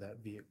take care of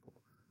that vehicle.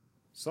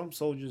 Some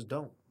soldiers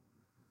don't.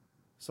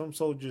 Some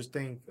soldiers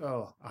think,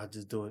 oh, I'll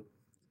just do it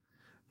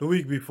the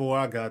week before.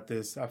 I got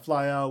this. I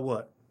fly out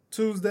what?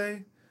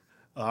 Tuesday?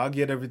 I'll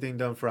get everything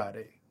done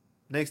Friday.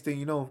 Next thing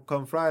you know,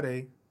 come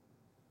Friday,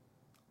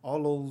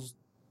 all those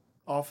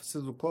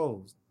offices were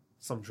closed.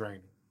 Some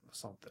training or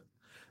something.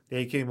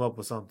 They came up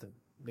with something.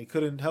 They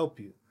couldn't help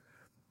you.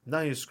 Now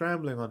you're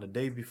scrambling on the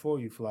day before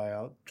you fly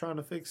out trying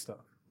to fix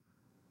stuff.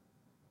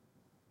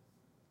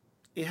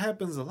 It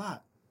happens a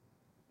lot.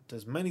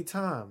 There's many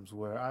times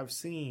where I've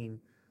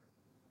seen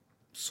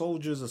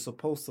soldiers are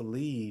supposed to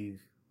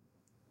leave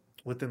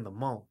within the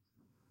month.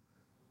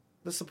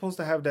 They're supposed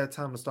to have that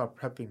time to start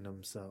prepping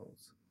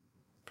themselves,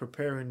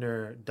 preparing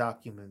their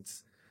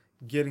documents,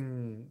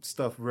 getting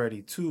stuff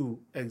ready to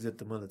exit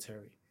the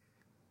military.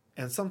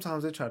 And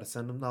sometimes they try to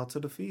send them out to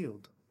the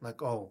field.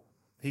 Like, oh,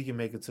 he can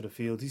make it to the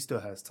field. He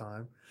still has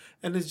time.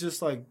 And it's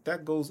just like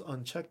that goes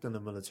unchecked in the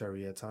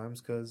military at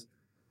times because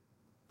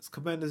it's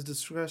commander's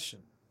discretion.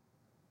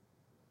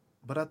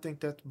 But I think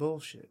that's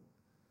bullshit.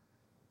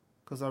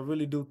 Because I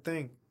really do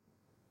think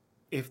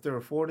if they're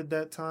afforded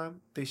that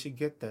time, they should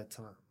get that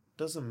time.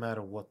 Doesn't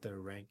matter what their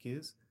rank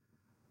is.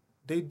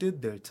 They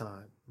did their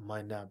time.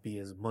 Might not be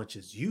as much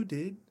as you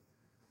did,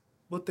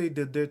 but they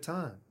did their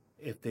time.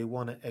 If they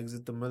want to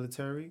exit the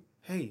military,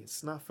 hey,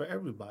 it's not for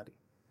everybody.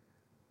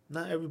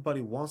 Not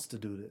everybody wants to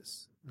do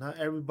this. Not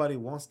everybody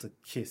wants to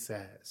kiss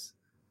ass.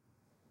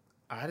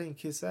 I didn't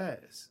kiss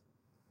ass.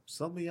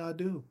 Some of y'all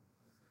do.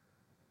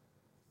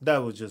 That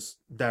was just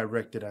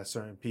directed at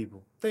certain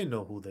people. They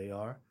know who they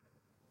are.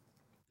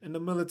 In the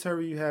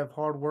military, you have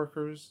hard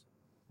workers,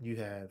 you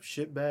have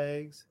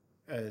shitbags,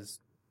 as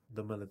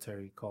the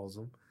military calls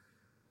them.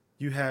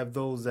 You have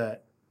those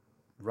that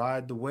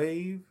ride the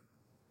wave,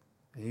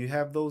 and you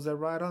have those that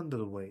ride under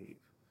the wave.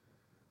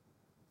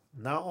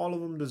 Not all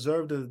of them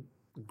deserve the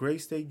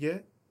grace they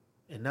get,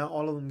 and not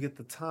all of them get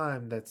the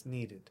time that's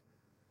needed.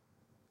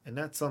 And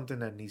that's something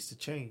that needs to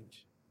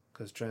change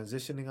because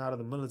transitioning out of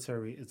the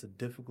military is a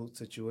difficult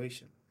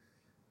situation.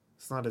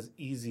 It's not as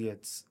easy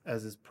as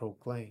it's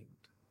proclaimed.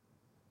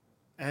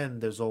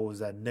 And there's always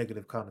that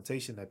negative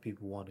connotation that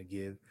people want to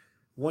give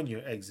when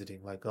you're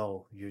exiting, like,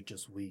 oh, you're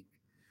just weak.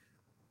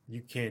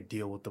 You can't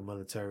deal with the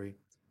military.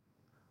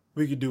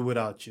 We could do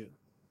without you.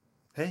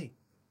 Hey,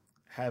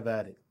 have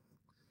at it.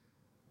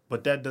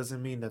 But that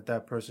doesn't mean that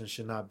that person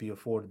should not be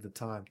afforded the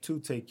time to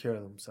take care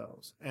of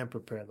themselves and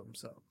prepare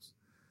themselves.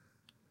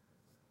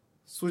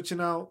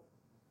 Switching out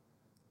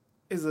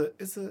is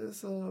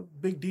a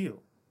big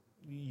deal.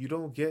 You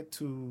don't get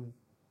to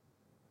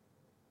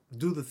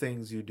do the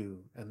things you do,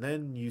 and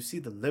then you see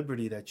the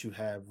liberty that you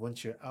have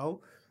once you're out.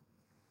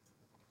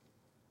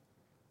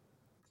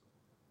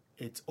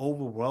 It's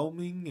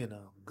overwhelming in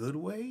a good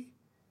way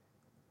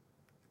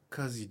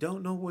because you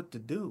don't know what to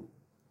do.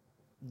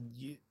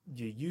 You're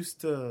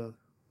used to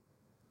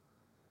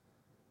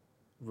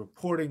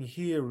reporting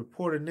here,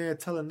 reporting there,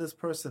 telling this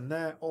person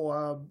that,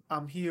 oh,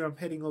 I'm here, I'm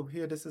heading over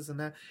here, this, and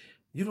that.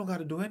 You don't got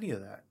to do any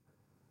of that.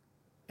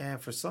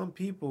 And for some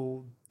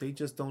people, they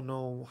just don't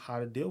know how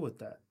to deal with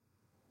that.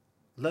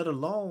 Let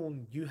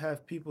alone you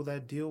have people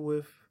that deal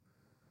with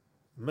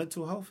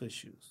mental health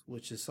issues,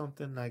 which is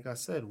something, like I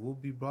said, will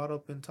be brought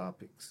up in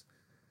topics.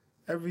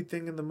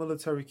 Everything in the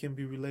military can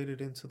be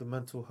related into the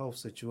mental health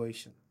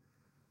situation.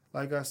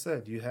 Like I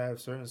said, you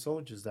have certain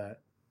soldiers that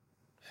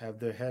have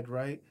their head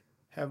right,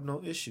 have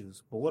no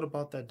issues. But what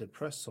about that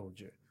depressed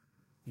soldier?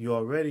 You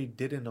already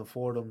didn't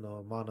afford him the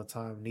amount of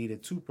time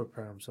needed to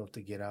prepare himself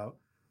to get out.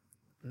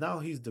 Now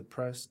he's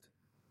depressed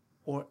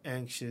or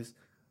anxious,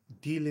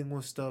 dealing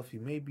with stuff. He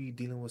may be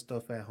dealing with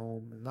stuff at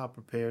home and not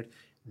prepared.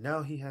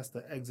 Now he has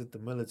to exit the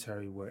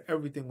military where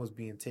everything was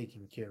being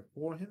taken care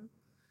for him.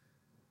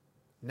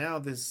 Now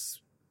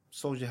this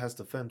soldier has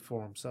to fend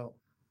for himself.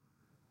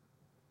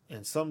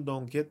 And some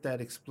don't get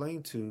that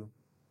explained to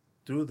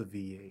through the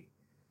VA.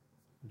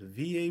 The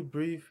VA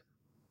brief,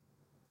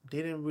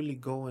 they didn't really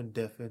go in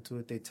depth into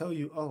it. They tell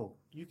you, oh,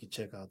 you can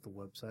check out the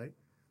website,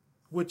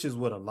 which is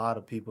what a lot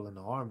of people in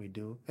the Army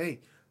do. Hey,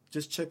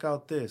 just check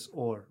out this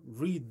or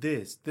read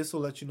this. This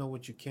will let you know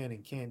what you can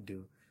and can't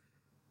do.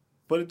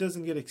 But it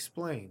doesn't get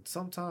explained.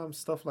 Sometimes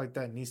stuff like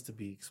that needs to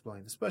be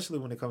explained, especially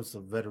when it comes to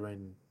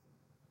veteran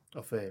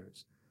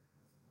affairs.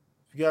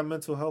 If you got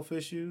mental health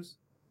issues,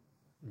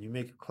 and you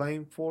make a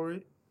claim for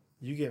it,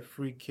 you get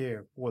free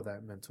care for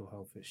that mental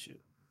health issue.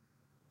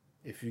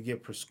 If you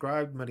get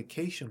prescribed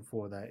medication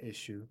for that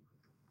issue,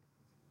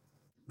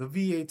 the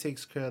VA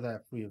takes care of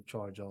that free of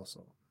charge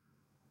also.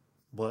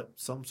 But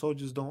some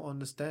soldiers don't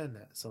understand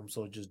that. Some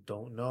soldiers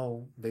don't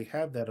know they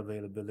have that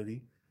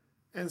availability.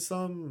 And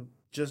some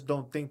just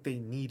don't think they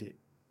need it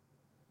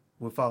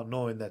without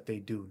knowing that they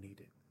do need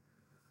it.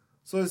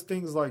 So it's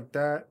things like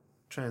that,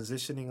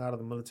 transitioning out of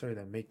the military,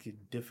 that make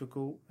it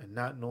difficult, and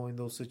not knowing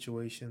those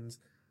situations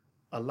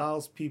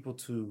allows people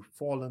to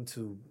fall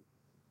into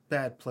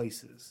bad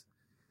places.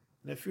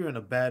 And if you're in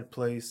a bad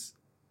place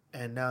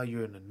and now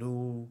you're in a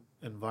new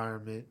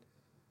environment,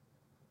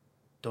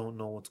 don't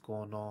know what's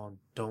going on,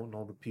 don't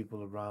know the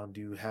people around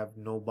you, have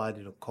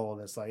nobody to call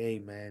that's like, hey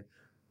man,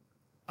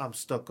 I'm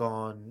stuck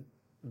on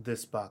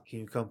this spot. Can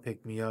you come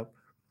pick me up?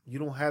 You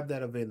don't have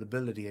that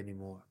availability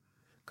anymore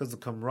because the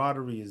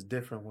camaraderie is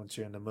different once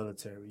you're in the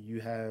military.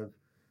 You have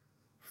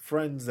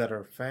friends that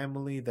are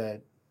family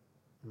that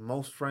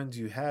most friends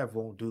you have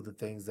won't do the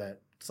things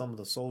that some of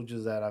the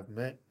soldiers that I've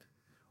met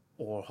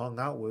or hung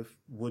out with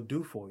would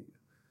do for you.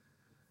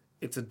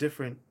 It's a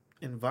different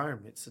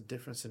environment, it's a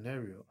different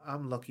scenario.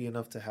 I'm lucky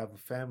enough to have a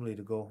family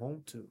to go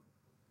home to,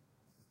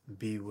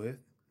 be with,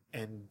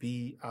 and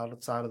be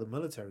outside of the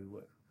military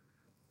with.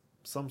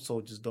 Some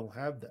soldiers don't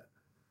have that.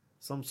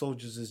 Some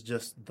soldiers is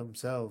just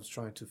themselves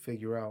trying to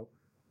figure out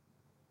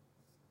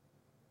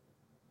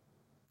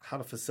how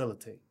to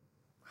facilitate,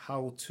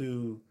 how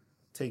to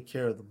take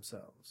care of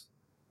themselves.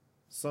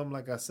 Some,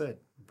 like I said,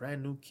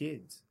 brand new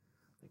kids.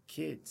 The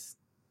kids,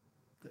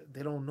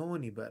 they don't know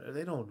any better.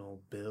 They don't know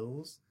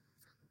bills.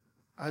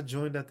 I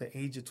joined at the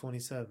age of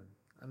 27.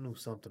 I knew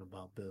something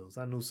about bills.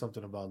 I knew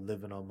something about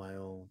living on my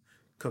own,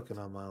 cooking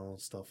on my own,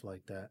 stuff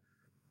like that.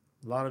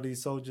 A lot of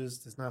these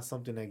soldiers, it's not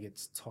something that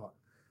gets taught.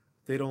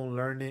 They don't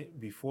learn it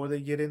before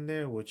they get in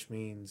there, which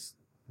means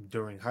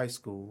during high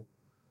school,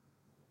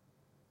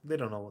 they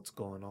don't know what's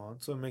going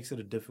on. So it makes it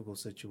a difficult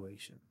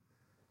situation.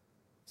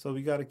 So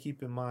we got to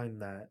keep in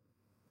mind that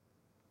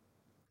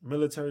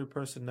military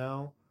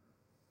personnel,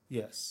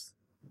 yes,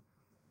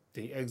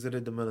 they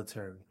exited the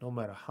military. No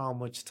matter how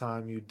much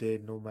time you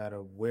did, no matter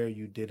where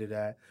you did it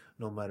at,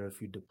 no matter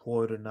if you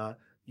deployed or not,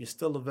 you're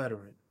still a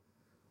veteran.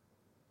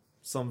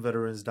 Some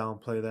veterans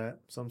downplay that,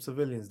 some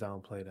civilians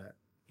downplay that.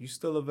 You're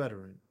still a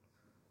veteran.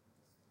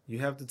 You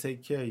have to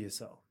take care of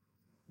yourself.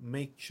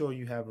 Make sure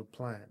you have a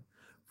plan.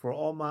 For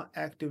all my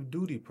active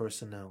duty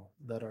personnel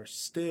that are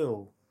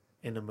still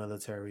in the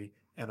military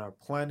and are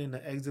planning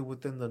to exit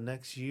within the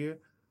next year,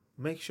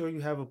 make sure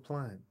you have a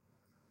plan.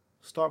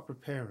 Start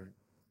preparing.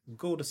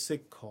 Go to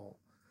sick call.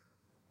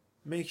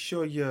 Make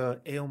sure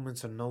your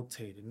ailments are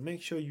notated.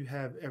 Make sure you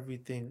have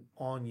everything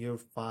on your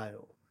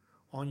file,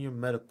 on your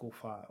medical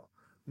file.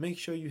 Make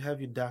sure you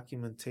have your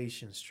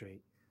documentation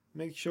straight.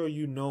 Make sure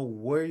you know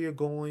where you're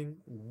going,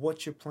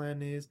 what your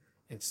plan is,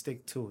 and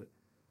stick to it.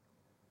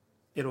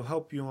 It'll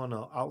help you on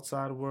the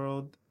outside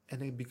world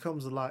and it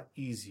becomes a lot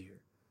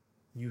easier.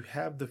 You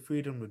have the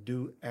freedom to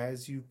do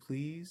as you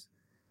please,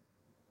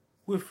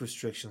 with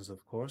restrictions,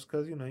 of course,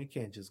 because you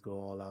can't just go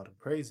all out and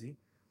crazy,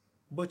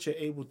 but you're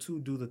able to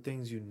do the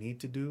things you need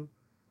to do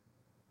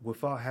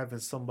without having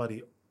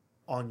somebody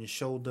on your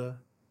shoulder,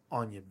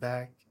 on your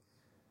back.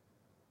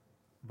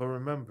 But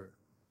remember,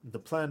 the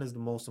plan is the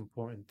most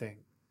important thing.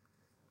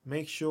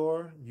 Make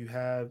sure you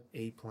have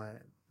a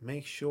plan.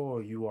 Make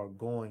sure you are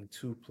going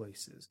to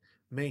places.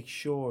 Make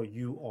sure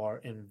you are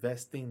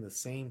investing the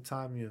same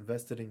time you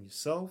invested in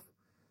yourself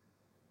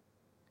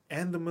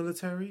and the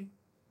military.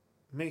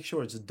 Make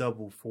sure it's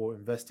double for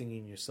investing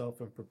in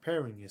yourself and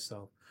preparing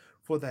yourself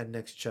for that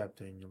next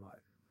chapter in your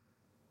life.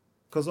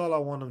 Because all I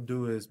want to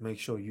do is make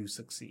sure you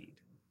succeed.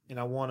 And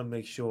I want to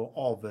make sure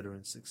all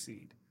veterans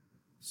succeed.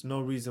 There's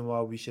no reason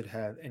why we should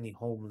have any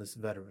homeless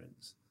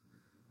veterans.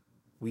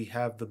 We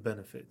have the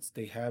benefits,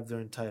 they have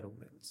their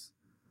entitlements.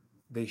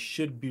 They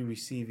should be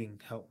receiving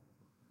help.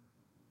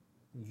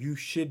 You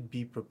should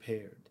be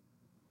prepared.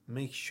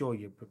 Make sure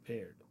you're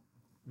prepared.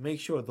 Make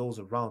sure those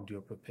around you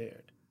are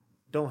prepared.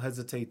 Don't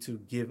hesitate to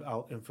give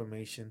out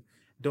information.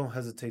 Don't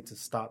hesitate to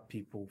stop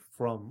people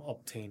from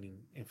obtaining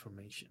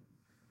information.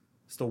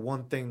 It's the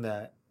one thing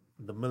that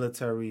the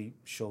military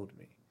showed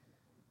me.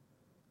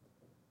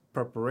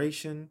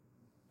 Preparation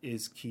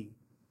is key.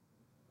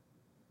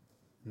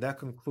 And that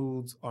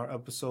concludes our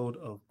episode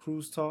of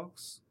Cruz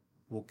Talks.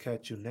 We'll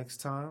catch you next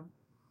time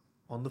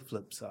on the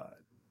flip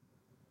side.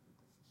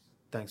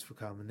 Thanks for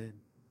coming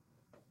in.